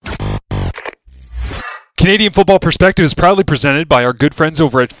Canadian Football Perspective is proudly presented by our good friends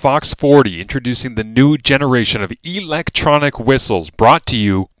over at Fox 40, introducing the new generation of electronic whistles, brought to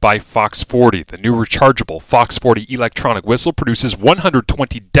you by Fox 40. The new rechargeable Fox 40 electronic whistle produces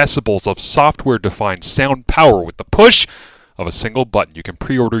 120 decibels of software-defined sound power with the push of a single button. You can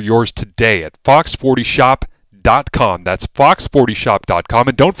pre-order yours today at fox40shop.com. That's fox40shop.com.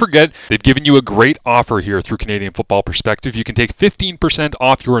 And don't forget, they've given you a great offer here through Canadian Football Perspective. You can take 15%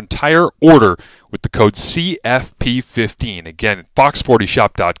 off your entire order with the code CFP15. Again,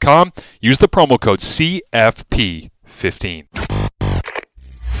 fox40shop.com. Use the promo code CFP15.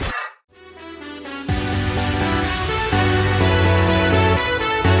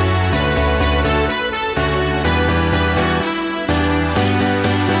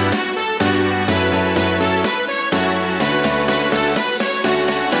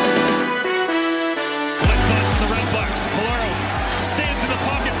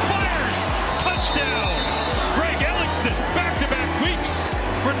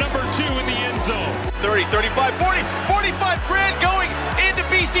 Zone. 30, 35, 40, 45, Grant going into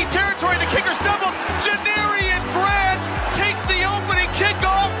BC territory. The kicker stumbled. Janarian Grant takes the opening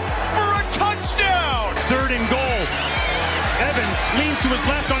kickoff for a touchdown. 3rd and goal. Evans leans to his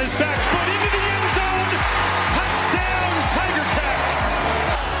left on his back foot into the end zone. Touchdown, Tiger Cats.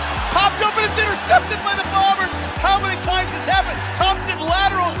 Popped up and it's intercepted by the Bombers. How many times has happened? Thompson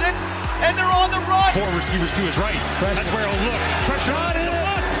laterals it and they're on the run. 4 receivers to his right. That's where he'll look. Pressure on it.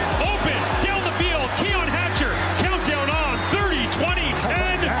 Bust. Open. Keon Hatcher, countdown on, 30, 20,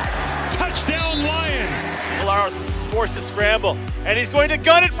 10, touchdown Lions. Collaros forced to scramble, and he's going to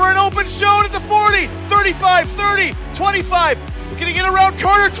gun it for an open shot at the 40, 35, 30, 25. Can he get around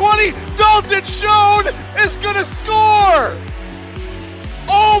corner 20? Dalton Schoen is going to score!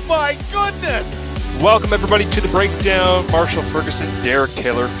 Oh my goodness! Welcome everybody to the breakdown. Marshall Ferguson, Derek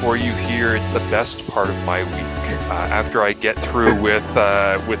Taylor for you here. It's the best part of my week. After I get through with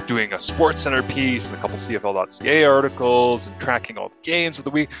doing a Sports Center piece and a couple CFL.ca articles and tracking all the games of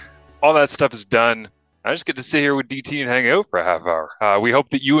the week, all that stuff is done. I just get to sit here with DT and hang out for a half hour. We hope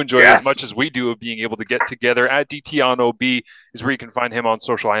that you enjoy it as much as we do of being able to get together. At DT on OB is where you can find him on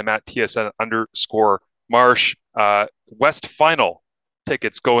social. I am at TSN_Marsh. West Final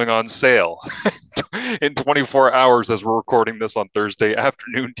tickets going on sale in 24 hours as we're recording this on Thursday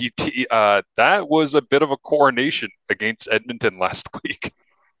afternoon. DT, that was a bit of a coronation against Edmonton last week.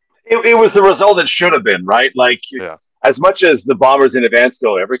 It was the result it should have been, right? As much as the Bombers in advance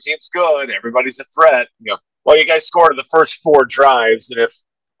go, every team's good, everybody's a threat. Well, you guys scored in the first 4 drives, and if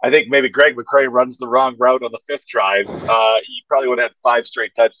I think maybe Greg McCrae runs the wrong route on the 5th drive, you probably would have had 5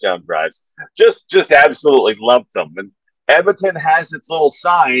 straight touchdown drives. Just absolutely loved them. And Edmonton has its little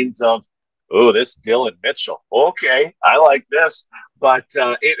signs of, oh, this Dylan Mitchell. Okay, I like this. But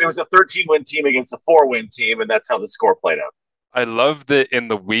it was a 13-win team against a 4-win team, and that's how the score played out. I love that in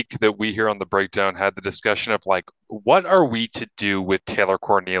the week that we here on the breakdown had the discussion of what are we to do with Taylor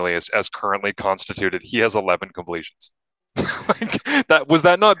Cornelius as currently constituted? He has 11 completions. Was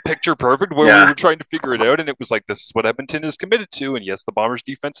that not picture perfect where we were trying to figure it out? And it was like, this is what Edmonton is committed to. And yes, the Bombers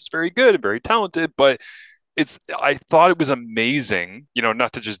defense is very good and very talented, but I thought it was amazing,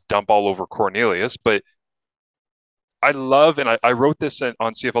 not to just dump all over Cornelius, but I love, and I wrote this on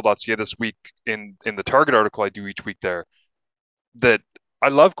CFL.ca this week in the Target article I do each week there, that I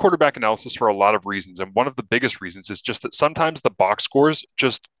love quarterback analysis for a lot of reasons. And one of the biggest reasons is just that sometimes the box scores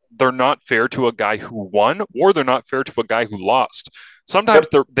they're not fair to a guy who won, or they're not fair to a guy who lost. Sometimes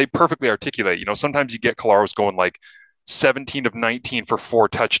they perfectly articulate, sometimes you get Collaros going 17 of 19 for 4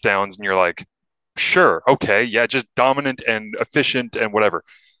 touchdowns, and you're like, sure, okay, yeah, just dominant and efficient and whatever.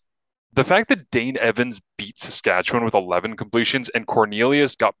 The fact that Dane Evans beat Saskatchewan with 11 completions and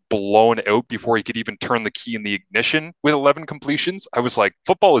Cornelius got blown out before he could even turn the key in the ignition with 11 completions, I was like,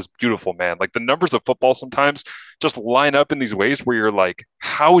 football is beautiful, man. The numbers of football sometimes just line up in these ways where you're like,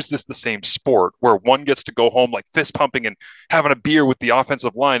 how is this the same sport where one gets to go home fist pumping and having a beer with the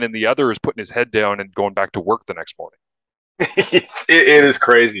offensive line and the other is putting his head down and going back to work the next morning? It is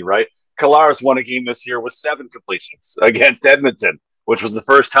crazy, right? Collaros won a game this year with 7 completions against Edmonton, which was the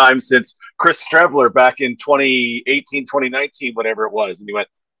first time since Chris Streveler back in 2018, 2019, whatever it was. And he went,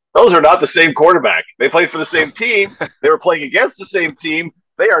 those are not the same quarterback. They played for the same team. They were playing against the same team.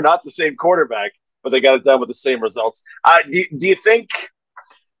 They are not the same quarterback, but they got it done with the same results. Do you think,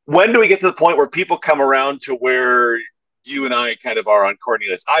 when do we get to the point where people come around to where you and I kind of are on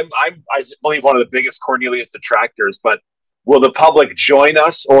Cornelius? I believe one of the biggest Cornelius detractors, but will the public join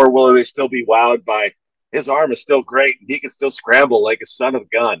us, or will they still be wowed by his arm is still great and he can still scramble like a son of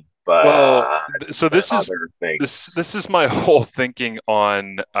a gun? But so this is my whole thinking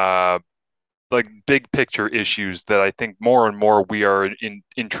on like big picture issues that I think more and more we are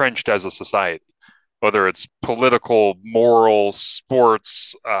entrenched as a society, whether it's political, moral,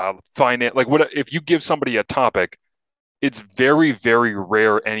 sports, finance. Like, what if you give somebody a topic? It's very, very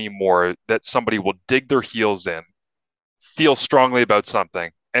rare anymore that somebody will dig their heels in, feel strongly about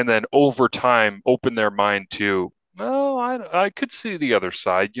something, and then over time open their mind to, well, I could see the other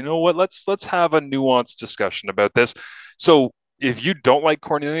side. You know what? Let's have a nuanced discussion about this. So if you don't like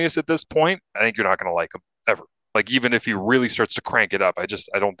Cornelius at this point, I think you're not going to like him ever. Like, even if he really starts to crank it up, I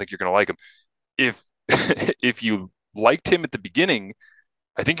don't think you're going to like him. If if you liked him at the beginning,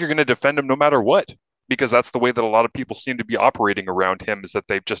 I think you're going to defend him no matter what, because that's the way that a lot of people seem to be operating around him, is that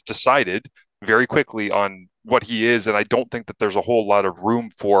they've just decided very quickly on what he is. And I don't think that there's a whole lot of room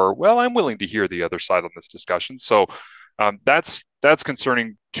for, well, I'm willing to hear the other side on this discussion. So that's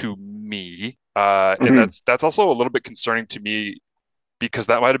concerning to me. And that's also a little bit concerning to me because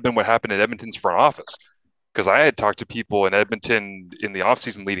that might have been what happened at Edmonton's front office. Because I had talked to people in Edmonton in the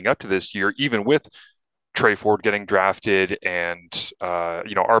offseason leading up to this year, even with Trey Ford getting drafted and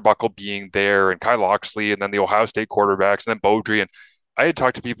Arbuckle being there and Kyle Oxley and then the Ohio State quarterbacks and then Beaudry. And I had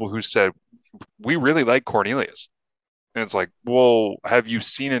talked to people who said, we really like Cornelius. And it's like, well, have you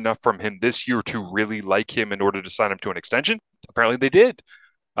seen enough from him this year to really like him in order to sign him to an extension? Apparently they did,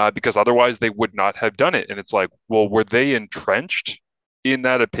 because otherwise they would not have done it. And it's like, well, were they entrenched in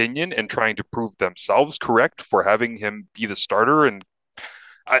that opinion and trying to prove themselves correct for having him be the starter? And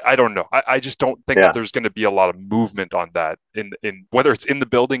I don't know. I just don't think that there's going to be a lot of movement on that in whether it's in the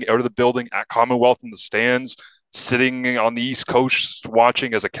building, out of the building, at Commonwealth in the stands, sitting on the East Coast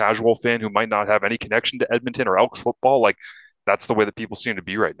watching as a casual fan who might not have any connection to Edmonton or Elks football. Like, that's the way that people seem to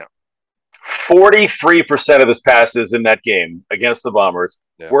be right now. 43% of his passes in that game against the Bombers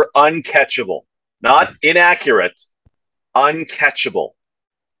were uncatchable, not inaccurate, uncatchable,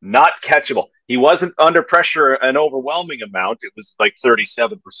 not catchable. He wasn't under pressure an overwhelming amount. It was like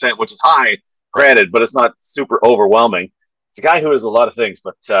 37%, which is high, granted, but it's not super overwhelming. It's a guy who does a lot of things,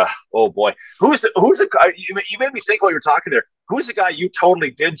 but oh boy, who's a guy? You made me think while you're talking there. Who's a guy you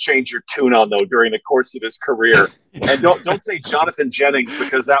totally did change your tune on though during the course of his career? And don't say Jonathan Jennings,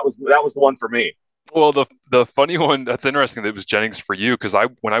 because that was the one for me. Well, the funny one that's interesting that it was Jennings for you, because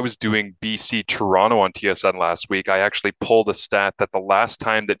when I was doing BC Toronto on TSN last week, I actually pulled a stat that the last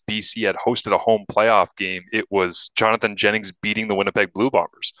time that BC had hosted a home playoff game, it was Jonathan Jennings beating the Winnipeg Blue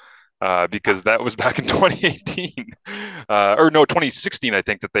Bombers. Because that was back in 2018, or no, 2016, I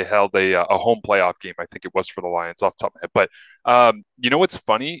think, that they held a home playoff game. I think it was for the Lions, off the top of my head. But you know what's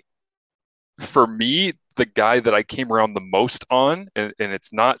funny? For me, the guy that I came around the most on, and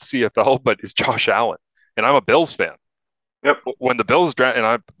it's not CFL, but is Josh Allen. And I'm a Bills fan. Yep. When the Bills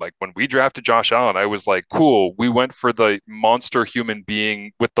when we drafted Josh Allen, I was like, cool. We went for the monster human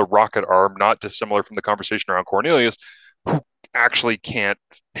being with the rocket arm, not dissimilar from the conversation around Cornelius, who actually can't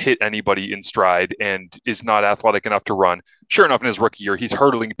hit anybody in stride and is not athletic enough to run. Sure enough, in his rookie year, he's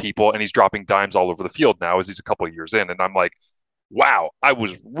hurdling people and he's dropping dimes all over the field now as he's a couple of years in. And I'm like, wow, I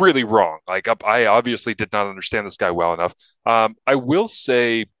was really wrong. Like, I obviously did not understand this guy well enough. I will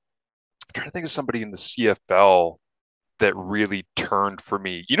say, I'm trying to think of somebody in the CFL that really turned for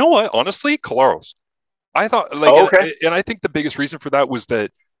me. You know what? Honestly, Collaros. I thought, and I think the biggest reason for that was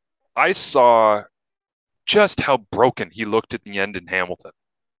that I saw just how broken he looked at the end in Hamilton.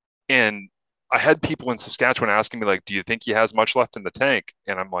 And I had people in Saskatchewan asking me, like, do you think he has much left in the tank?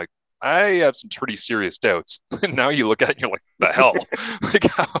 And I'm like, I have some pretty serious doubts. And now you look at it and you're like, the hell?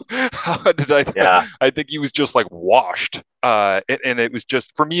 Like, how did I? Yeah. I think he was just like washed. And it was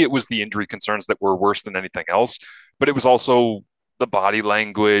just, for me, it was the injury concerns that were worse than anything else. But it was also the body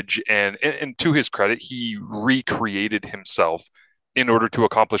language. And to his credit, he recreated himself in order to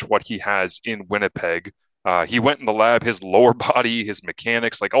accomplish what he has in Winnipeg. He went in the lab, his lower body, his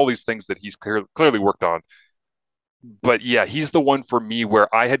mechanics, like all these things that he's clearly worked on. But yeah, he's the one for me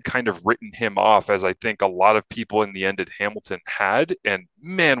where I had kind of written him off, as I think a lot of people in the end at Hamilton had. And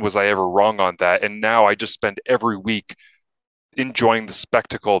man, was I ever wrong on that. And now I just spend every week enjoying the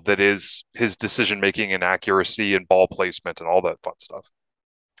spectacle that is his decision-making and accuracy and ball placement and all that fun stuff.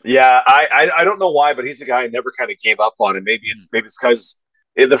 Yeah, I don't know why, but he's a guy I never kind of gave up on. And maybe it's because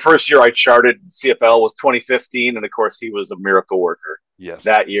in the first year I charted CFL was 2015, and of course he was a miracle worker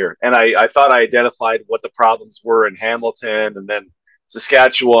that year. And I thought I identified what the problems were in Hamilton and then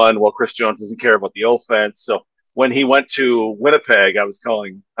Saskatchewan. Well, Chris Jones doesn't care about the offense. So when he went to Winnipeg, I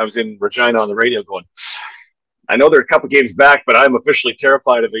was in Regina on the radio going, I know they're a couple games back, but I'm officially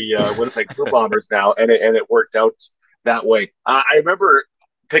terrified of the Winnipeg Blue Bombers now. And it worked out that way. I remember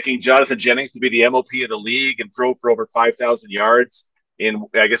picking Jonathan Jennings to be the MOP of the league and throw for over 5,000 yards in,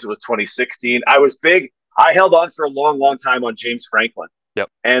 I guess it was 2016. I was big. I held on for a long, long time on James Franklin. Yep.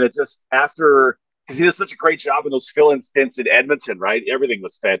 And it just after, because he did such a great job in those fill-in stints in Edmonton, right? Everything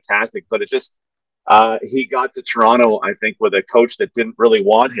was fantastic, but it just, he got to Toronto, I think, with a coach that didn't really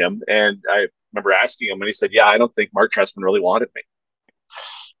want him. And I remember asking him, and he said, "Yeah, I don't think Mark Trestman really wanted me."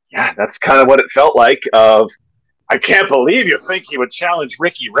 Yeah, that's kind of what it felt like. I can't believe you think he would challenge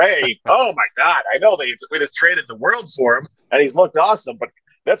Ricky Ray. Oh my God! I know we just traded the world for him, and he's looked awesome, but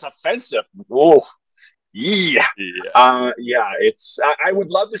that's offensive. Oh, yeah. It's. I would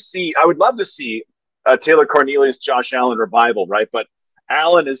love to see. I would love to see Taylor Cornelius, Josh Allen revival, right? But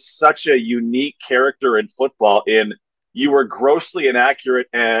Allen is such a unique character in football. You were grossly inaccurate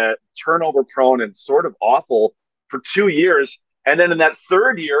and turnover prone and sort of awful for 2 years, and then in that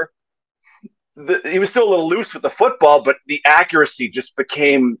third year, he was still a little loose with the football, but the accuracy just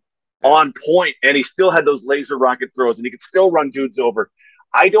became on point, and he still had those laser rocket throws, and he could still run dudes over.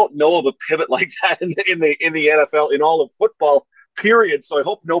 I don't know of a pivot like that in the NFL in all of football, period. So I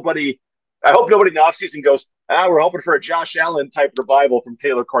hope nobody in the offseason goes, we're hoping for a Josh Allen type revival from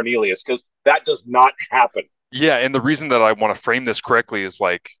Taylor Cornelius, because that does not happen. Yeah, and the reason that I want to frame this correctly is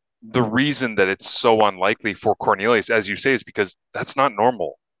like the reason that it's so unlikely for Cornelius, as you say, is because that's not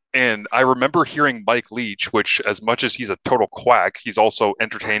normal. And I remember hearing Mike Leach, which as much as he's a total quack, he's also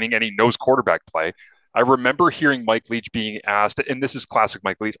entertaining and he knows quarterback play. I remember hearing Mike Leach being asked, and this is classic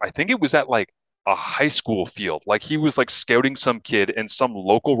Mike Leach, I think it was at like a high school field. Like he was like scouting some kid and some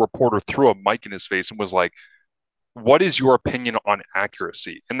local reporter threw a mic in his face and was like, "What is your opinion on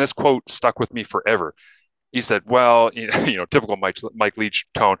accuracy?" And this quote stuck with me forever. He said, "Well, typical Mike Leach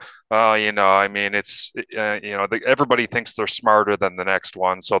tone. I mean, it's, everybody thinks they're smarter than the next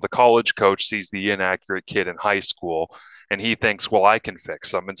one. So the college coach sees the inaccurate kid in high school and he thinks, well, I can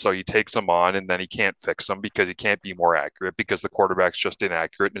fix him. And so he takes him on and then he can't fix him because he can't be more accurate because the quarterback's just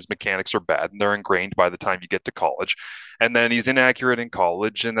inaccurate and his mechanics are bad and they're ingrained by the time you get to college. And then he's inaccurate in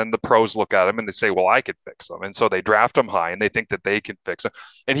college. And then the pros look at him and they say, well, I can fix him. And so they draft him high and they think that they can fix him."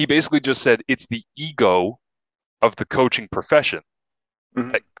 And he basically just said, it's the ego of the coaching profession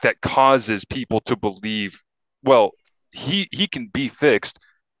that causes people to believe, well, he can be fixed.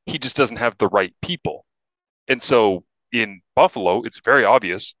 He just doesn't have the right people. And so in Buffalo, it's very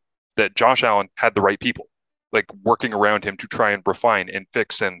obvious that Josh Allen had the right people, like working around him to try and refine and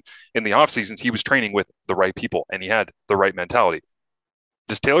fix. And in the off seasons, he was training with the right people and he had the right mentality.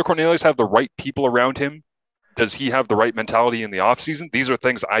 Does Taylor Cornelius have the right people around him? Does he have the right mentality in the off season? These are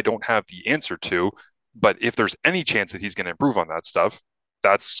things I don't have the answer to. But if there's any chance that he's going to improve on that stuff,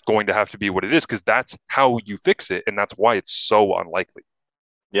 that's going to have to be what it is, because that's how you fix it. And that's why it's so unlikely.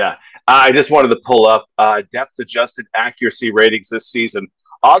 Yeah. I just wanted to pull up depth-adjusted accuracy ratings this season.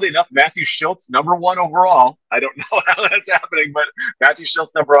 Oddly enough, Matthew Schultz, number one overall. I don't know how that's happening, but Matthew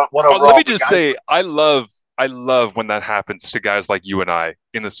Schultz, number one overall. Let me just say, I love when that happens to guys like you and I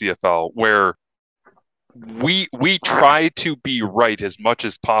in the CFL, where we try to be right as much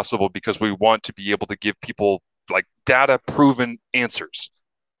as possible because we want to be able to give people like data proven answers.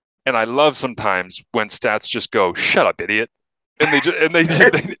 And I love sometimes when stats just go, "Shut up, idiot." And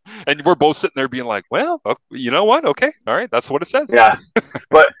and we're both sitting there being like, "Well, you know what? Okay. All right. That's what it says." Yeah.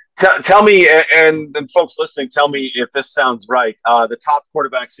 But tell me, and folks listening, tell me if this sounds right. The top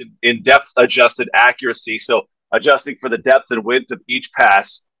quarterbacks in depth adjusted accuracy. So adjusting for the depth and width of each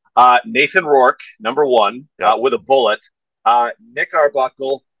pass. Nathan Rourke, number one, with a bullet. Nick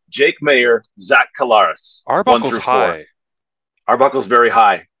Arbuckle, Jake Mayer, Zach Collaros. Arbuckle's high. Arbuckle's very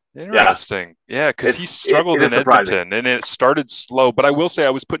high. Interesting. Yeah, because he struggled in Edmonton, and it started slow. But I will say I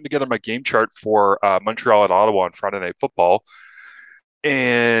was putting together my game chart for Montreal at Ottawa on Friday Night Football.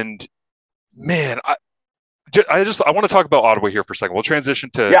 And, man, I want to talk about Ottawa here for a second. We'll transition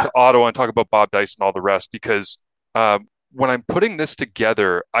to Ottawa and talk about Bob Dyce and all the rest, because when I'm putting this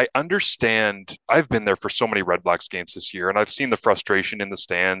together, I understand. I've been there for so many Red Blacks games this year, and I've seen the frustration in the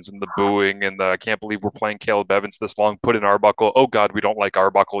stands and the booing and I can't believe we're playing Caleb Evans this long, put in Arbuckle. Oh, God, we don't like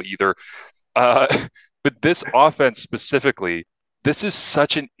Arbuckle either. But this offense specifically, this is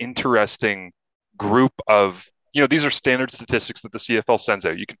such an interesting group of, these are standard statistics that the CFL sends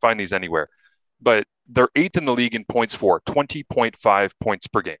out. You can find these anywhere. But they're 8th in the league in points for, 20.5 points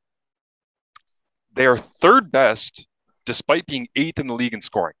per game. They are third best despite being 8th in the league in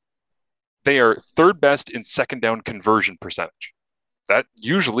scoring. They are third best in second down conversion percentage. That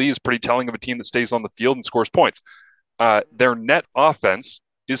usually is pretty telling of a team that stays on the field and scores points. Their net offense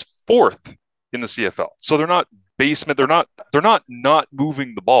is 4th in the CFL. So they're not basement. They're not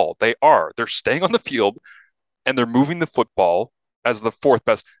moving the ball. They're staying on the field and they're moving the football as the 4th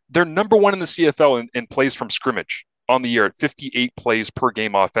best. They're number one in the CFL in plays from scrimmage on the year at 58 plays per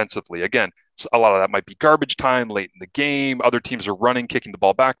game offensively. Again, a lot of that might be garbage time late in the game. Other teams are running, kicking the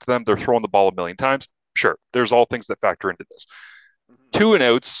ball back to them. They're throwing the ball a million times. Sure, there's all things that factor into this.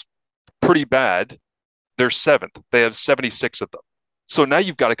 2-and-outs, pretty bad. They're 7th. They have 76 of them. So now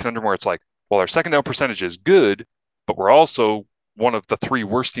you've got a conundrum where it's like, well, our second down percentage is good, but we're also one of the 3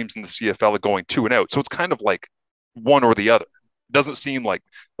 worst teams in the CFL at going 2-and-out. So it's kind of like one or the other. It doesn't seem like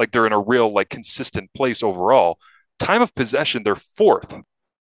they're in a real like consistent place overall. Time of possession, they're 4th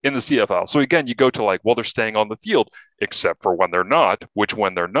in the CFL. So again, you go to like, well, they're staying on the field, except for when they're not, which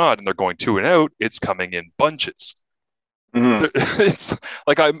when they're not and they're going 2-and-out, it's coming in bunches. It's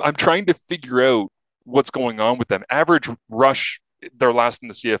like I'm trying to figure out what's going on with them. Average rush, they're last in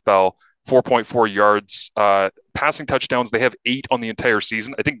the CFL, 4.4 yards. Passing touchdowns, they have 8 on the entire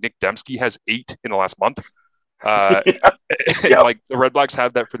season. I think Nick Dembski has 8 in the last month. Like the Red Blacks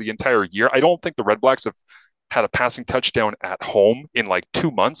have that for the entire year. I don't think the Red Blacks have had a passing touchdown at home in like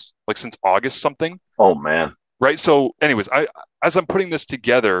 2 months, like since August something. Oh man. Right. So anyways, as I'm putting this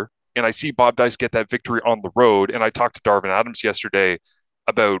together and I see Bob Dice get that victory on the road, and I talked to Darvin Adams yesterday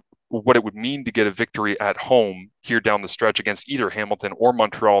about what it would mean to get a victory at home here down the stretch against either Hamilton or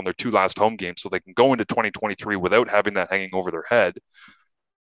Montreal in their 2 last home games so they can go into 2023 without having that hanging over their head.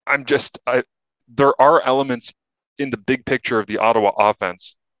 There are elements in the big picture of the Ottawa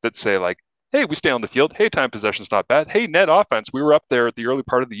offense that say like, hey, we stay on the field. Hey, time possession's not bad. Hey, net offense, we were up there at the early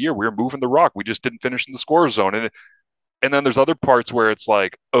part of the year. We were moving the rock. We just didn't finish in the score zone. And then there's other parts where it's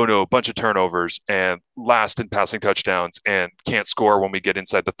like, oh no, a bunch of turnovers and last in passing touchdowns and can't score when we get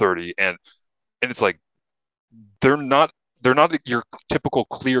inside the 30. And it's like, they're not your typical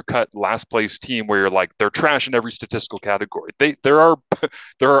clear-cut last place team where you're like, they're trash in every statistical category. There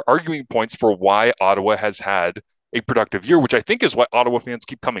are arguing points for why Ottawa has had a productive year, which I think is why Ottawa fans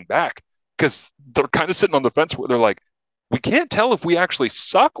keep coming back, because they're kind of sitting on the fence where they're like, we can't tell if we actually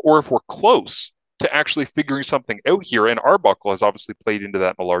suck or if we're close to actually figuring something out here. And Arbuckle has obviously played into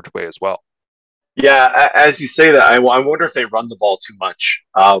that in a large way as well. Yeah, as you say that, I wonder if they run the ball too much.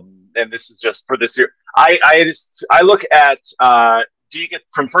 And this is just for this year. I look at do you get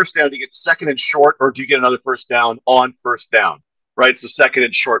from first down? Do you get second and short, or do you get another first down on first down? Right, so second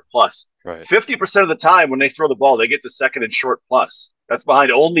and short plus. Right. 50% of the time when they throw the ball, they get the second and short plus. That's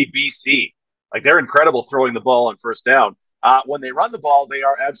behind only BC. Like they're incredible throwing the ball on first down. When they run the ball, they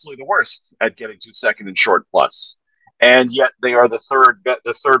are absolutely the worst at getting to second and short plus. And yet they are the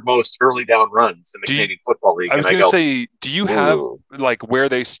third most early down runs in the Canadian Football League. I was going to say, do you have like where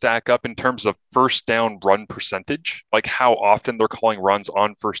they stack up in terms of first down run percentage? Like how often they're calling runs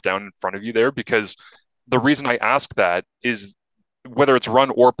on first down in front of you there? Because the reason I ask that is whether it's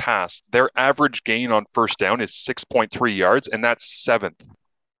run or pass, their average gain on first down is 6.3 yards, and that's 7th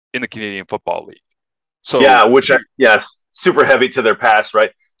in the Canadian Football League. So super heavy to their pass,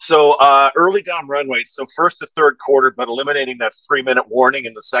 right? So early down run rate, so first to third quarter, but eliminating that 3-minute warning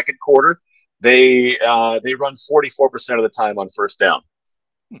in the second quarter, they run 44% of the time on first down,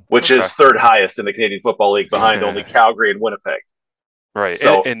 which is third highest in the Canadian Football League, behind only Calgary and Winnipeg. Right,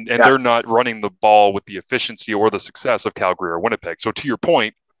 so, and they're not running the ball with the efficiency or the success of Calgary or Winnipeg. So to your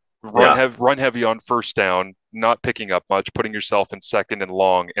point, run heavy on first down, not picking up much, putting yourself in second and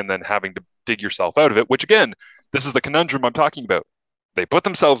long, and then having to dig yourself out of it, which again, this is the conundrum I'm talking about. They put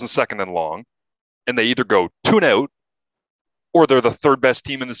themselves in second and long, and they either go 2-and-out, or they're the third best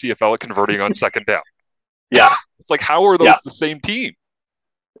team in the CFL at converting on second down. Yeah. It's like, how are those the same team?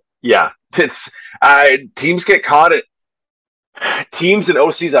 Yeah. It's teams get caught at teams and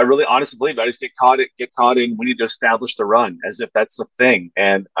OCs. I really honestly believe I just get caught in we need to establish the run as if that's a thing.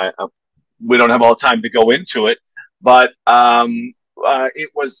 And we don't have all the time to go into it, but it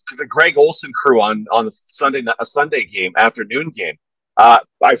was the Greg Olson crew on the Sunday game, afternoon game.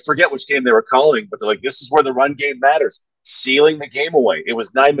 I forget which game they were calling, but they're like, this is where the run game matters, sealing the game away. It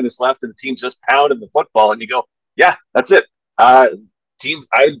was 9 minutes left and the team's just pounding the football. And you go, yeah, that's it. Teams.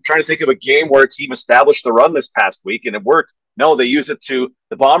 I'm trying to think of a game where a team established the run this past week and it worked. No, the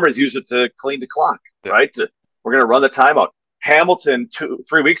Bombers use it to clean the clock, right? We're going to run the timeout. Hamilton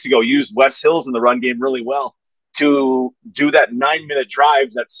 3 weeks ago used West Hills in the run game really well to do that 9-minute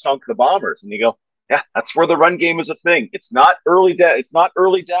drive that sunk the Bombers. And you go, yeah, that's where the run game is a thing. It's not early it's not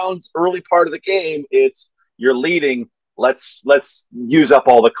early downs, early part of the game. It's you're leading. Let's use up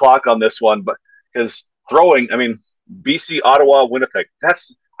all the clock on this one, but because throwing, I mean, BC, Ottawa, Winnipeg.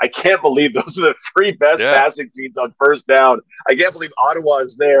 I can't believe those are the 3 best passing teams on first down. I can't believe Ottawa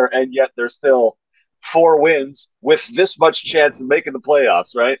is there, and yet they're still 4 wins with this much chance of making the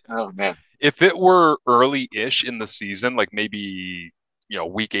playoffs, right? Oh man. If it were early-ish in the season, like maybe,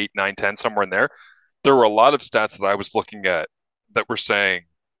 week 8, 9, 10, somewhere in there, there were a lot of stats that I was looking at that were saying,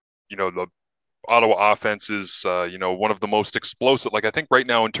 the Ottawa offense is, one of the most explosive. Like I think right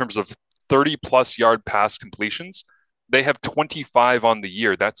now in terms of 30 plus yard pass completions, they have 25 on the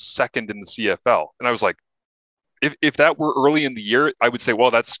year. That's second in the CFL. And I was like, if that were early in the year, I would say, well,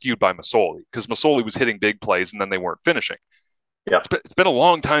 that's skewed by Masoli because Masoli was hitting big plays and then they weren't finishing. Yeah. It's been a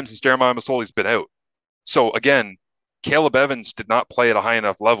long time since Jeremiah Masoli's been out. So again, Caleb Evans did not play at a high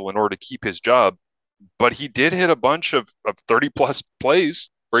enough level in order to keep his job, but he did hit a bunch of 30 plus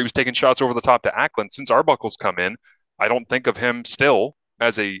plays where he was taking shots over the top to Ackland. Since Arbuckle's come in, I don't think of him still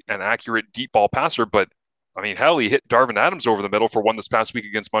as an accurate deep ball passer, but I mean, hell, he hit Darvin Adams over the middle for one this past week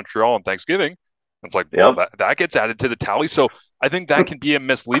against Montreal on Thanksgiving. It's like, well, that gets added to the tally. So I think that can be a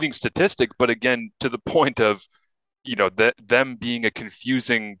misleading statistic. But again, to the point of, them being a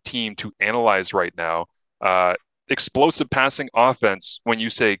confusing team to analyze right now, explosive passing offense, when you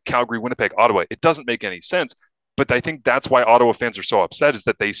say Calgary, Winnipeg, Ottawa, it doesn't make any sense. But I think that's why Ottawa fans are so upset is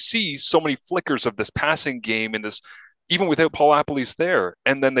that they see so many flickers of this passing game in this, even without Paul Appelese there.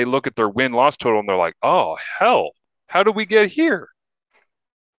 And then they look at their win-loss total and they're like, oh, hell, how did we get here?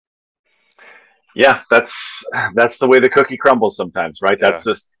 Yeah, that's the way the cookie crumbles sometimes, right? Yeah. That's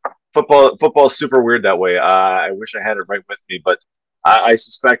just football. Football is super weird that way. I wish I had it right with me, but I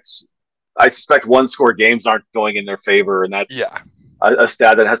suspect one-score games aren't going in their favor, and that's a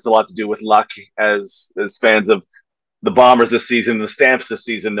stat that has a lot to do with luck. As fans of the Bombers this season, the Stamps this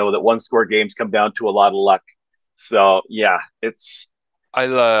season know that one-score games come down to a lot of luck. So yeah, it's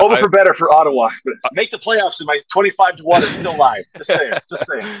hoping for better for Ottawa. But make the playoffs and my 25-1 is still live. Just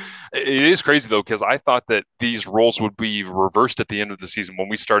saying. It is crazy though, because I thought that these roles would be reversed at the end of the season when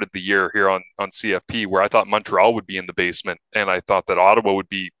we started the year here on CFP, where I thought Montreal would be in the basement and I thought that Ottawa would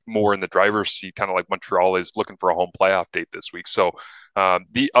be more in the driver's seat, kind of like Montreal is looking for a home playoff date this week. So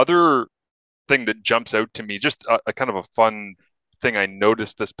the other thing that jumps out to me, just a kind of a fun thing I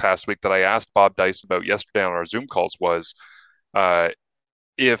noticed this past week that I asked Bob Dice about yesterday on our Zoom calls was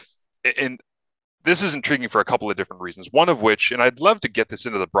and this is intriguing for a couple of different reasons. One of which, and I'd love to get this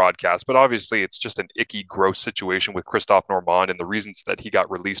into the broadcast, but obviously it's just an icky, gross situation with Christophe Normand and the reasons that he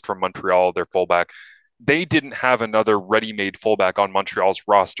got released from Montreal, their fullback. They didn't have another ready-made fullback on Montreal's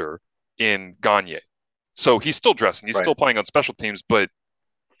roster in Gagne. So he's still dressing. He's still playing on special teams. But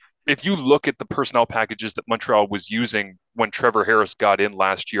if you look at the personnel packages that Montreal was using when Trevor Harris got in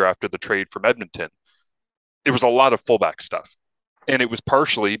last year after the trade from Edmonton, it was a lot of fullback stuff. And it was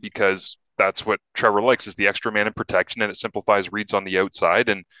partially because that's what Trevor likes is the extra man in protection, and it simplifies reads on the outside.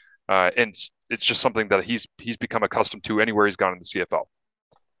 And it's just something that he's become accustomed to anywhere he's gone in the CFL.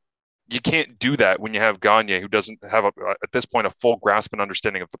 You can't do that when you have Gagne, who doesn't have at this point a full grasp and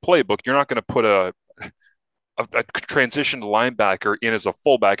understanding of the playbook. You're not going to put a transitioned linebacker in as a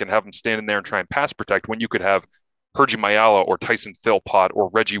fullback and have him stand in there and try and pass protect when you could have Hergy Mayala or Tyson Philpott or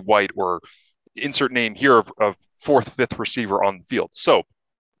Reggie White or insert name here of fourth, fifth receiver on the field. So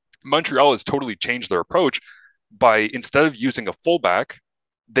Montreal has totally changed their approach by, instead of using a fullback,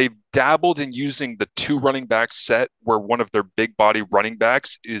 they've dabbled in using the two running back set where one of their big body running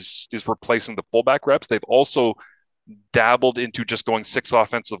backs is replacing the fullback reps. They've also dabbled into just going 6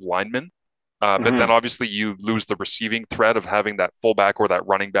 offensive linemen. But then obviously you lose the receiving threat of having that fullback or that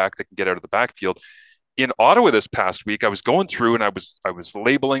running back that can get out of the backfield. In Ottawa this past week, I was going through and I was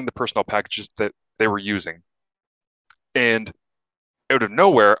labeling the personnel packages that they were using. And out of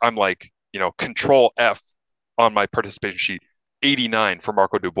nowhere, I'm like, Control F on my participation sheet, 89 for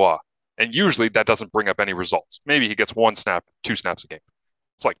Marco Dubois. And usually that doesn't bring up any results. Maybe he gets 1 snap, 2 snaps a game.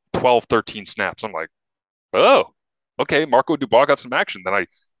 It's like 12, 13 snaps. I'm like, oh, okay, Marco Dubois got some action. Then I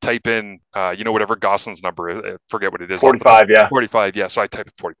type in, whatever Gosselin's number is. I forget what it is. 45, yeah. 45, yeah. So I type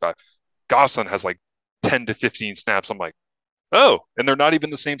in 45. Gosselin has like 10 to 15 snaps. I'm like, oh, and they're not even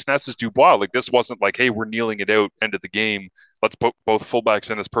the same snaps as Dubois. Like, this wasn't like, hey, we're kneeling it out, end of the game. Let's put both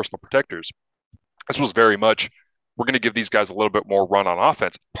fullbacks in as personal protectors. This was very much, we're going to give these guys a little bit more run on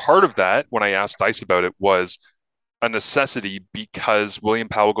offense. Part of that, when I asked Dice about it, was a necessity because William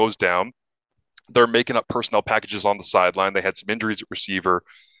Powell goes down. They're making up personnel packages on the sideline. They had some injuries at receiver.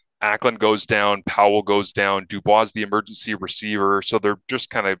 Ackland goes down, Powell goes down, Dubois is the emergency receiver. So they're just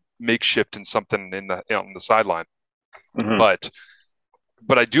kind of makeshifting something on the sideline. But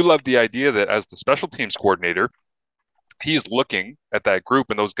I do love the idea that as the special teams coordinator, he's looking at that group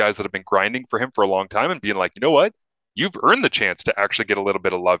and those guys that have been grinding for him for a long time and being like, you know what? You've earned the chance to actually get a little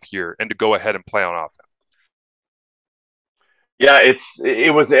bit of love here and to go ahead and play on offense. Yeah,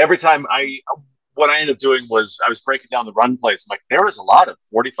 it was every time what I ended up doing was I was breaking down the run plays. I'm like, there was a lot of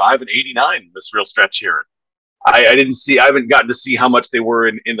 45 and 89 in this real stretch here. I haven't gotten to see how much they were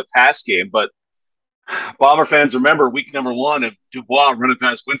in the pass game, but Bomber fans remember week number 1 of Dubois running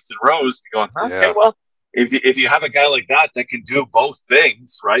past Winston Rose, going, okay, Yeah. well, if you have a guy like that can do both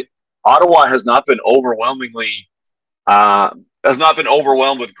things, right? Ottawa uh, has not been overwhelmed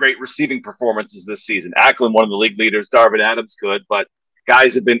with great receiving performances this season. Ackland, one of the league leaders, Darvin Adams, good, but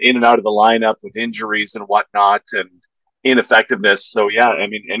guys have been in and out of the lineup with injuries and whatnot and ineffectiveness. So yeah, I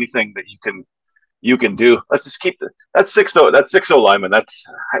mean, anything that you can do. Let's just keep that 6-0 lineman.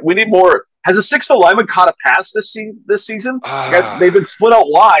 We need more. Has a 6-0 lineman caught a pass this season? They've been split out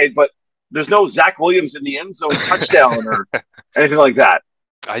wide, but there's no Zach Williams in the end zone touchdown or anything like that.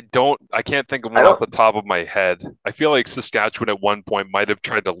 I can't think of one off the top of my head. I feel like Saskatchewan at one point might have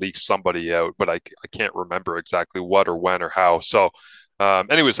tried to leak somebody out, but I can't remember exactly what or when or how. So,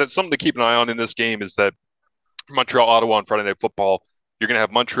 anyways, that's something to keep an eye on in this game is that Montreal, Ottawa on Friday Night Football, you're going to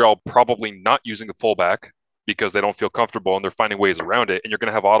have Montreal probably not using the fullback because they don't feel comfortable and they're finding ways around it. And you're going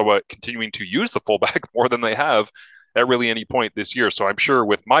to have Ottawa continuing to use the fullback more than they have at really any point this year. So I'm sure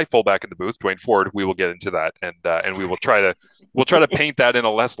with my fullback in the booth, Dwayne Ford, we will get into that and we will try to paint that in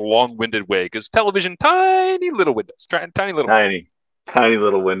a less long-winded way because television, tiny little windows, tiny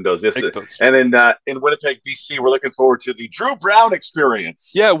little windows. Yes, and in Winnipeg, BC, we're looking forward to the Drew Brown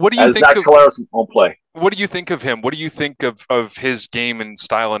experience. Yeah, what do you think Zach Collaros won't play? What do you think of him? What do you think of his game and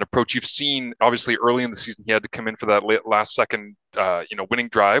style and approach? You've seen obviously early in the season he had to come in for that last second winning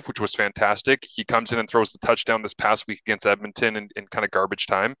drive, which was fantastic. He comes in and throws the touchdown this past week against Edmonton in kind of garbage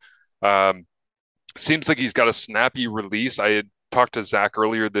time. Seems like he's got a snappy release. I had talked to Zach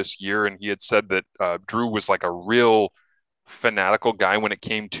earlier this year, and he had said that Drew was like a real fanatical guy when it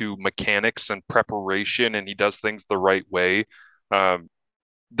came to mechanics and preparation, and he does things the right way.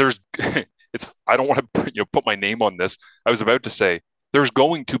 There's I don't want to put my name on this. I was about to say there's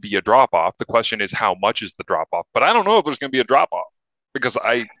going to be a drop off. The question is how much is the drop off? But I don't know if there's going to be a drop off because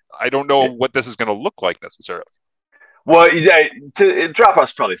I don't know what this is going to look like necessarily. Well, yeah, drop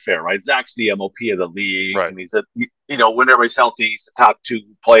off's probably fair, right? Zach's the MOP of the league, right. And he's whenever he's healthy, he's the top 2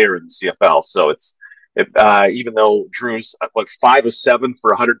 player in the CFL. So even though Drew's 5 of 7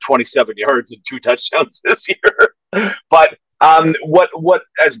 for 127 yards and 2 touchdowns this year, but what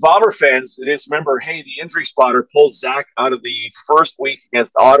as Bomber fans, just remember, hey, the injury spotter pulls Zach out of the first week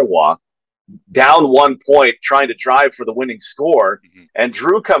against Ottawa, down 1 point, trying to drive for the winning score, and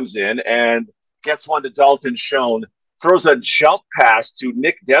Drew comes in and gets one to Dalton Schoen, throws a jump pass to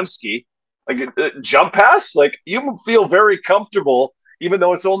Nick Dembski, like a jump pass, like you feel very comfortable. Even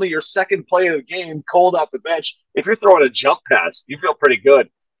though it's only your second play of the game, cold off the bench, if you're throwing a jump pass, you feel pretty good.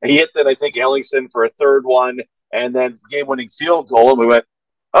 And he hit that, I think, Ellingson for a third one, and then game-winning field goal. And we went,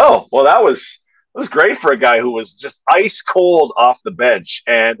 oh, well, that was great for a guy who was just ice cold off the bench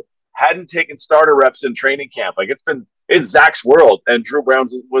and hadn't taken starter reps in training camp. Like it's Zach's world, and Drew Brown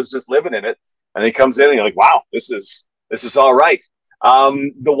was just living in it. And he comes in, and you're like, wow, this is all right.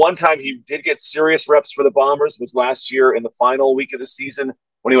 The one time he did get serious reps for the Bombers was last year in the final week of the season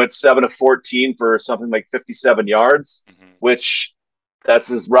when he went 7 of 14 for something like 57 yards, which that's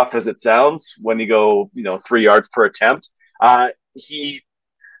as rough as it sounds when you go, 3 yards per attempt. Coach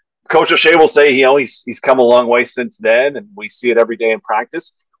O'Shea will say he's come a long way since then, and we see it every day in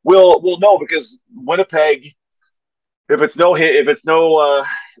practice. We'll know because Winnipeg, if it's no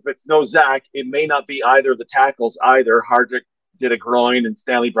Zach, it may not be either of the tackles either. Hardrick did a groin, and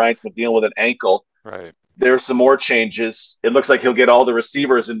Stanley Bryant's been dealing with an ankle. Right. There's some more changes. It looks like he'll get all the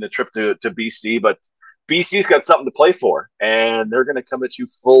receivers in the trip to BC, but BC's got something to play for, and they're going to come at you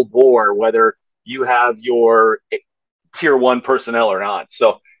full bore, whether you have your tier 1 personnel or not.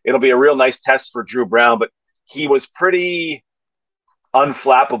 So it'll be a real nice test for Drew Brown, but he was pretty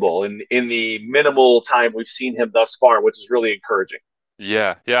unflappable in the minimal time we've seen him thus far, which is really encouraging.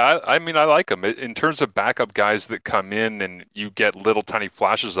 Yeah. I mean, I like him in terms of backup guys that come in and you get little tiny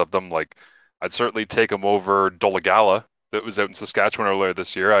flashes of them. Like I'd certainly take him over Dolegala that was out in Saskatchewan earlier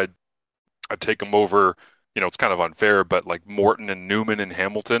this year. I'd take him over, it's kind of unfair, but like Morton and Newman and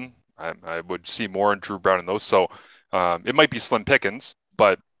Hamilton, I would see more in Drew Brown in those. So it might be slim pickings,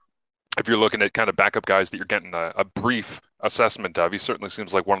 but if you're looking at kind of backup guys that you're getting a brief assessment of, he certainly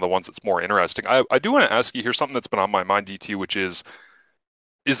seems like one of the ones that's more interesting. I do want to ask you, here's something that's been on my mind, DT, which is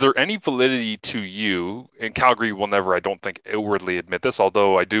there any validity to you, and Calgary will never, I don't think, outwardly admit this,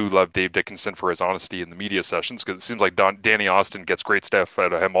 although I do love Dave Dickinson for his honesty in the media sessions, because it seems like Danny Austin gets great stuff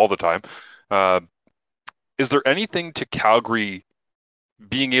out of him all the time. Is there anything to Calgary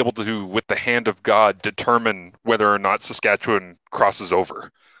being able to, with the hand of God, determine whether or not Saskatchewan crosses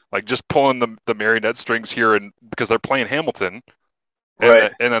over? Like just pulling the marionette strings here, and because they're playing Hamilton,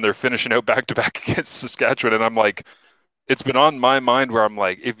 and then they're finishing out back-to-back against Saskatchewan, and I'm like, it's been on my mind where I'm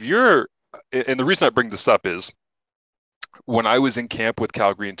like, if you're and the reason I bring this up is when I was in camp with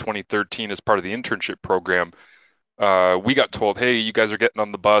Calgary in 2013 as part of the internship program, we got told, "Hey, you guys are getting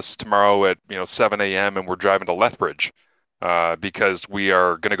on the bus tomorrow at 7 a.m. and we're driving to Lethbridge because we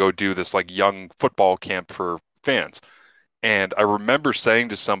are going to go do this like young football camp for fans." And I remember saying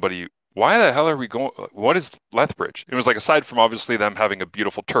to somebody, "Why the hell are we going? What is Lethbridge?" It was like aside from obviously them having a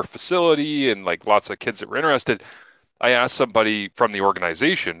beautiful turf facility and like lots of kids that were interested, I asked somebody from the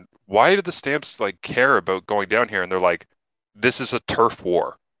organization, "Why do the Stamps like care about going down here?" And they're like, "This is a turf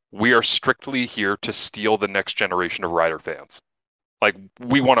war. We are strictly here to steal the next generation of Rider fans. Like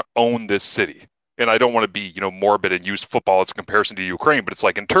we want to own this city." And I don't want to be, morbid and use football as a comparison to Ukraine, but it's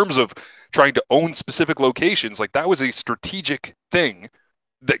like in terms of trying to own specific locations, like that was a strategic thing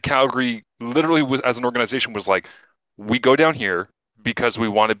that Calgary literally was as an organization was like, we go down here because we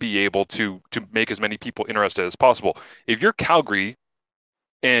want to be able to make as many people interested as possible. If you're Calgary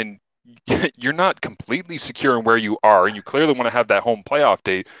and you're not completely secure in where you are, and you clearly want to have that home playoff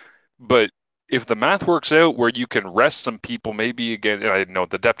date, but if the math works out where you can rest some people, maybe again, and I know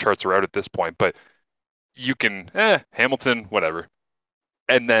the depth charts are out at this point, but you can, Hamilton, whatever.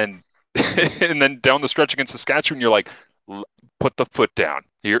 And then and then down the stretch against Saskatchewan, you're like, put the foot down.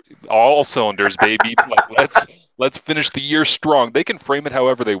 Here, all cylinders, baby. Like, let's finish the year strong. They can frame it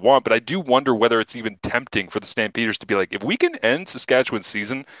however they want, but I do wonder whether it's even tempting for the Stampeders to be like, if we can end Saskatchewan's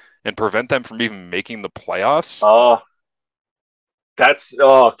season and prevent them from even making the playoffs.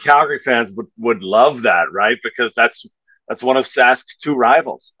 Calgary fans would love that, right? Because that's one of Sask's two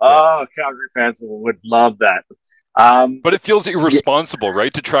rivals. Calgary fans would love that. But it feels irresponsible,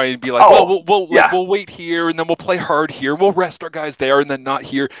 right? To try and be like, we'll wait here and then we'll play hard here. We'll rest our guys there and then not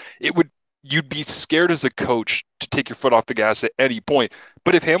here. You'd be scared as a coach to take your foot off the gas at any point.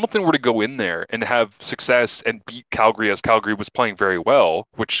 But if Hamilton were to go in there and have success and beat Calgary as Calgary was playing very well,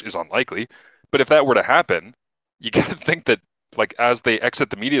 which is unlikely, but if that were to happen, you got to think that like as they exit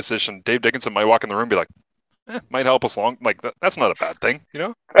the media session, Dave Dickinson might walk in the room and be like, might help us along. Like that's not a bad thing,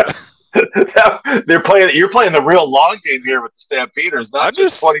 You're playing the real long game here with the Stampeders, not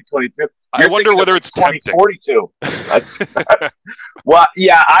just 2022. I wonder whether it's 2042. That's well,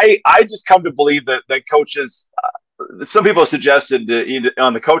 yeah. I just come to believe that coaches. Some people have suggested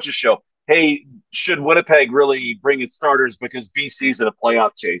on the coaches show, hey, should Winnipeg really bring its starters because BC's in a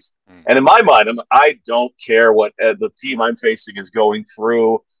playoff chase? And in my mind, I don't care what the team I'm facing is going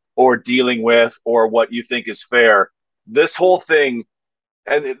through or dealing with or what you think is fair. This whole thing.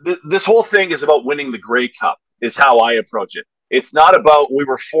 And this whole thing is about winning the Grey Cup is how I approach it. It's not about we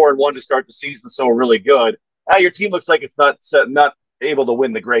were 4-1 to start the season, so we're really good. Your team looks like it's not able to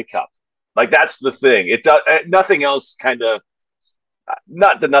win the Grey Cup. Like that's the thing. It does nothing else.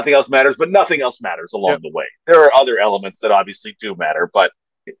 Not that nothing else matters, but nothing else matters along the way. There are other elements that obviously do matter, but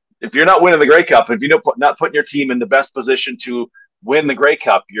if you're not winning the Grey Cup, if you're not putting your team in the best position to win the Grey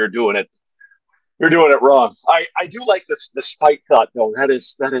Cup, you're doing it. You're doing it wrong. I do like the spite thought though. That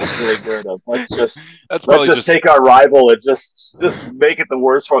is really good. Let's just take our rival and just make it the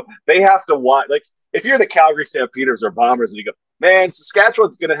worst for them. They have to watch. Like if you're the Calgary Stampeders or Bombers and you go, man,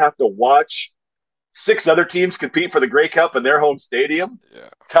 Saskatchewan's going to have to watch 6 other teams compete for the Grey Cup in their home stadium. Yeah.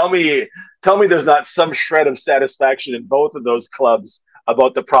 Tell me there's not some shred of satisfaction in both of those clubs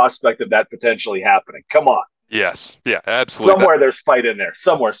about the prospect of that potentially happening. Come on. Yes. Yeah, absolutely. Somewhere there's spite in there.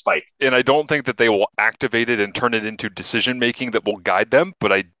 Somewhere spite. And I don't think that they will activate it and turn it into decision making that will guide them,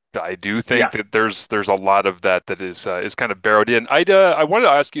 but I do think that there's a lot of that is kind of buried in. I wanted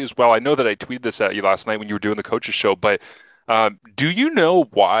to ask you as well. I know that I tweeted this at you last night when you were doing the coaches show, but do you know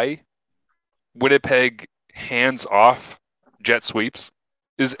why Winnipeg hands off jet sweeps?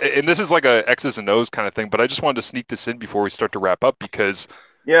 And this is like a X's and O's kind of thing, but I just wanted to sneak this in before we start to wrap up because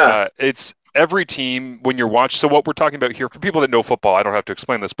it's every team when you're watching. So what we're talking about here, for people that know football, I don't have to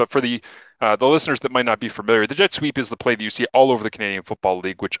explain this, but for the listeners that might not be familiar, the jet sweep is the play that you see all over the Canadian Football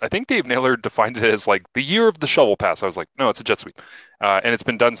League, which I think Dave Naylor defined it as like the year of the shovel pass. I was like, no, it's a jet sweep. And it's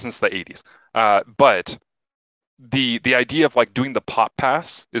been done since the 80s. But the idea of like doing the pop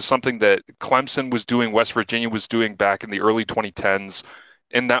pass is something that Clemson was doing, West Virginia was doing back in the early 2010s.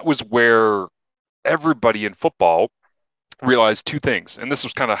 And that was where everybody in football realized 2 things. And this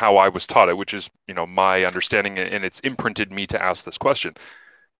was kind of how I was taught it, which is, my understanding, and it's imprinted me to ask this question.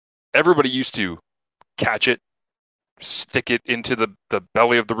 Everybody used to catch it, stick it into the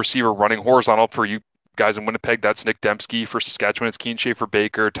belly of the receiver running horizontal. For you guys in Winnipeg, that's Nick Dembski. For Saskatchewan, it's Keen Schaefer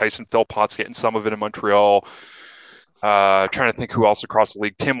Baker, Tyson Philpotts getting some of it in Montreal. Trying to think who else across the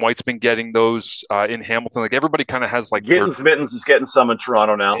league. Tim White's been getting those in Hamilton. Like everybody kind of has like Gittins Mittens is getting some in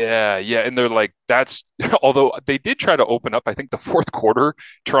Toronto now. yeah, and they're like that's although they did try to open up, I think the fourth quarter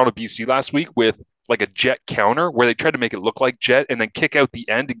Toronto BC last week with like a jet counter where they tried to make it look like jet and then kick out the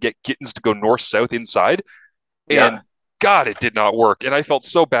end and get Gittins to go north south inside. And Yeah. God, it did not work. And I felt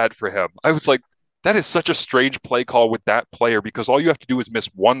so bad for him. I was like, that is such a strange play call with that player because all you have to do is miss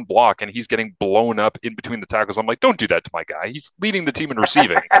one block and he's getting blown up in between the tackles. I'm like, don't do that to my guy. He's leading the team in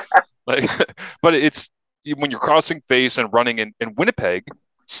receiving. Like, but it's when you're crossing face and running and Winnipeg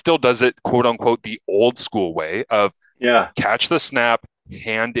still does it, quote unquote, the old school way of Yeah. catch the snap,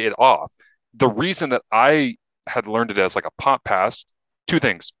 hand it off. The reason that I had learned it as like a pop pass, two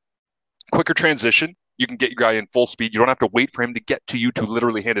things: quicker transition. You can get your guy in full speed. You don't have to wait for him to get to you to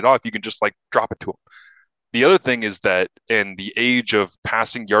literally hand it off. You can just like drop it to him. The other thing is that in the age of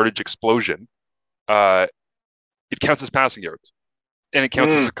passing yardage explosion, uh, it counts as passing yards and it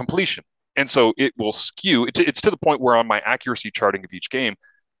counts as a completion. And so it will skew. It's to the point where on my accuracy charting of each game,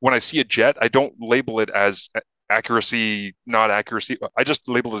 when I see a jet, I don't label it as accuracy, not accuracy. I just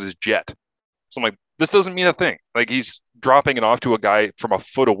label it as jet. So I'm like, this doesn't mean a thing. Like he's dropping it off to a guy from a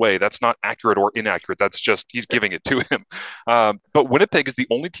foot away. That's not accurate or inaccurate. That's just he's giving it to him. But Winnipeg is the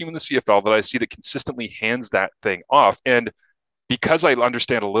only team in the CFL that I see that consistently hands that thing off. And because I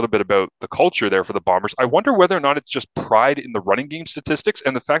understand a little bit about the culture there for the Bombers, I wonder whether or not it's just pride in the running game statistics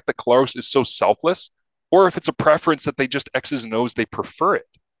and the fact that Collaros is so selfless, or if it's a preference that they just X's and O's, they prefer it.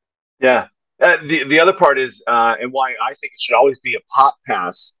 Yeah. The other part is, and why I think it should always be a pop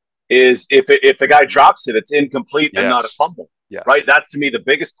pass is if the guy drops it, it's incomplete and not a fumble. Yes. Right. That's to me the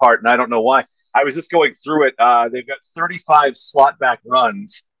biggest part, and I don't know why. I was just going through it. They've got 35 slot back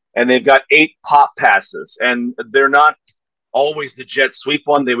runs, and they've got 8 pop passes, and they're not always the jet sweep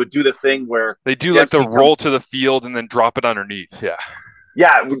one. They would do the thing where they do like the roll to the field and then drop it underneath. Yeah.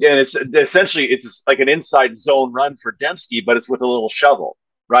 Yeah, and it's essentially it's like an inside zone run for Dembski, but it's with a little shovel,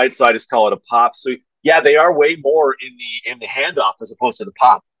 right? So I just call it a pop. So yeah, they are way more in the handoff as opposed to the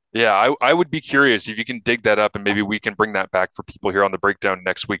pop. Yeah, I would be curious if you can dig that up and maybe we can bring that back for people here on the breakdown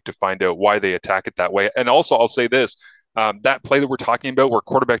next week to find out why they attack it that way. And also, I'll say this, that play that we're talking about where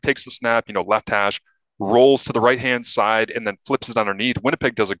quarterback takes the snap, left hash, rolls to the right-hand side, and then flips it underneath.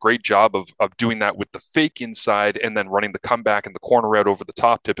 Winnipeg does a great job of doing that with the fake inside and then running the comeback and the corner route over the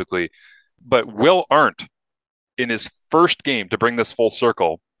top typically. But Will Arndt, in his first game to bring this full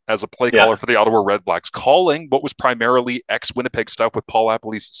circle, as a play caller for the Ottawa Redblacks, calling what was primarily ex-Winnipeg stuff with Paul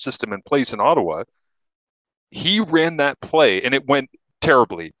Appleby's system in place in Ottawa. He ran that play, and it went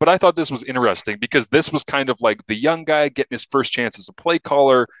terribly. But I thought this was interesting because this was kind of like the young guy getting his first chance as a play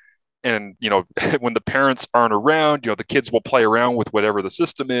caller. And, when the parents aren't around, the kids will play around with whatever the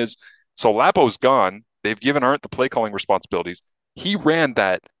system is. So Lapo's gone. They've given Arndt the play calling responsibilities. He ran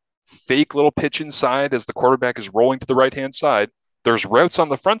that fake little pitch inside as the quarterback is rolling to the right-hand side. There's routes on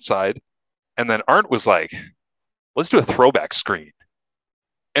the front side, and then Arndt was like, let's do a throwback screen.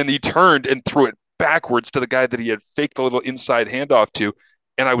 And he turned and threw it backwards to the guy that he had faked the little inside handoff to.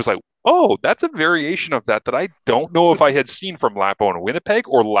 And I was like, oh, that's a variation of that I don't know if I had seen from Lapo in Winnipeg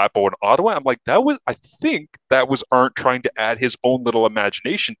or Lapo in Ottawa. I'm like, I think that was Arndt trying to add his own little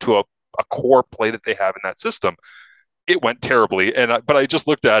imagination to a core play that they have in that system. It went terribly. But I just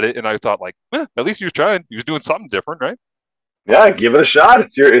looked at it and I thought like, at least he was trying. He was doing something different, right? Yeah, give it a shot.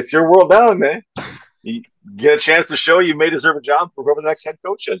 It's your world now, man. You get a chance to show you may deserve a job for whoever the next head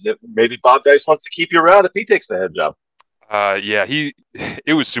coach is. Maybe Bob Dice wants to keep you around if he takes the head job.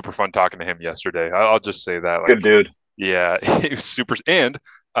 It was super fun talking to him yesterday. I'll just say that. Good dude. Yeah, it was super. And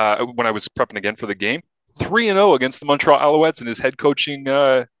when I was prepping again for the game, 3-0 against the Montreal Alouettes in his head coaching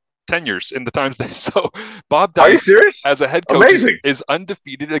tenures in the times they so Bob Dice, are you serious? As a head coach is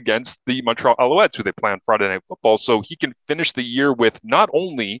undefeated against the Montreal Alouettes, who they play on Friday Night Football. So he can finish the year with not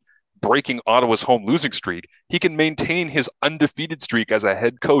only breaking Ottawa's home losing streak, he can maintain his undefeated streak as a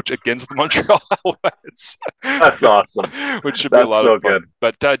head coach against the Montreal Alouettes. That's awesome. Which should be a lot of fun. Good.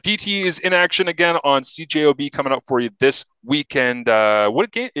 But DT is in action again on CJOB coming up for you this weekend.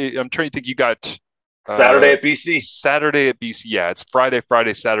 What game? I'm trying to think. You got Saturday at BC. Saturday at BC. Yeah, it's Friday,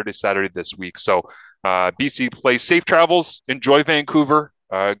 Saturday this week. So BC plays. Safe travels. Enjoy Vancouver.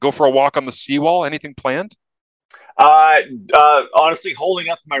 Go for a walk on the seawall. Anything planned? Honestly, holding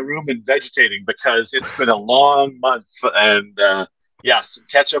up my room and vegetating because it's been a long month, and some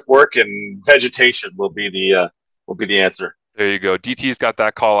catch-up work and vegetation will be the answer. There you go. DT's got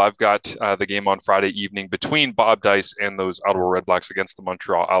that call. I've got the game on Friday evening between Bob Dice and those Ottawa Redblacks against the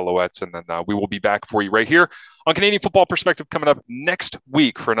Montreal Alouettes, and then we will be back for you right here on Canadian Football Perspective coming up next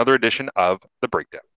week for another edition of The Breakdown.